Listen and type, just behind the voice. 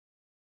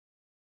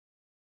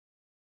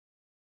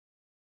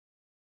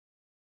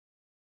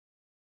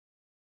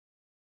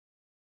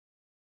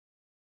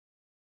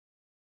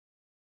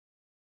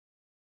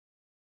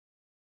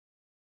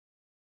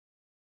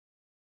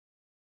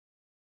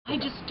I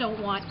just don't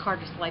want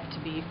Carter's life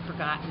to be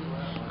forgotten.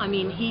 I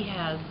mean, he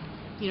has,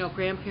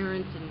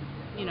 grandparents and,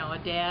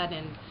 a dad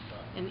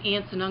and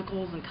aunts and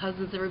uncles and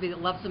cousins, everybody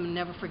that loves him and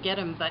never forget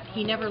him, but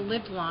he never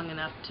lived long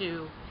enough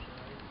to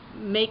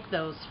make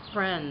those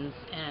friends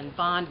and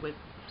bond with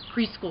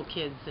preschool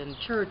kids and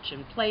church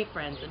and play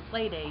friends and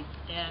play dates,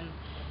 and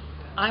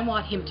I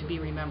want him to be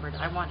remembered.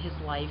 I want his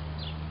life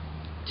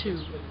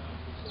to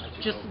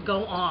just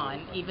go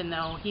on, even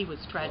though he was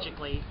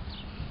tragically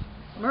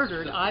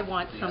murdered. I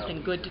want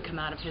something good to come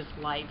out of his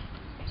life,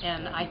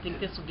 and I think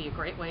this would be a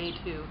great way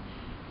to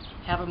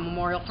have a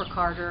memorial for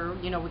Carter.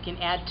 We can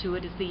add to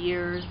it as the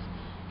years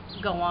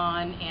go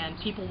on, and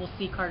people will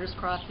see Carter's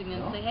Crossing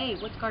and say, hey,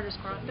 what's Carter's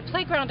Crossing? The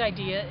playground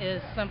idea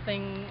is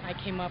something I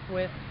came up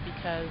with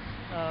because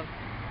of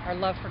our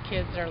love for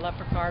kids, our love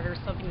for Carter,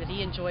 something that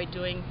he enjoyed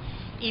doing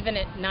even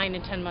at 9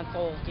 and 10 months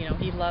old.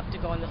 He loved to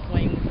go in the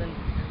swings and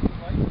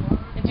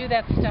do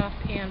that stuff,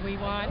 and we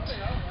want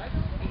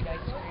eat ice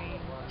cream.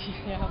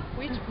 Yeah,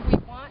 we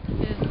want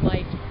his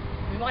life,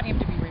 we want him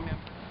to be remembered.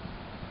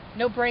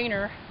 No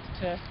brainer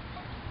to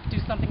do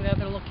something that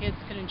other little kids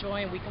can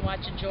enjoy and we can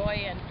watch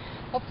enjoy, and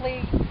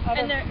hopefully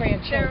other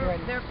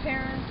grandchildren. Their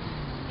parents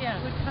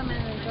would come in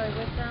and enjoy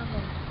with them.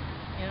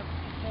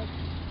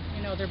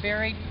 They're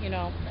buried,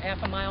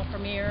 half a mile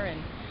from here,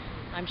 and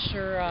I'm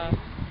sure,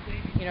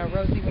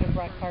 Rosie would have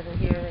brought Carter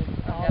here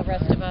and all the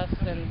rest of us,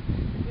 and,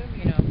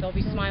 they'll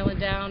be smiling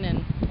down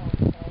and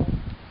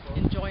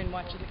enjoying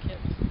watching the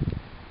kids.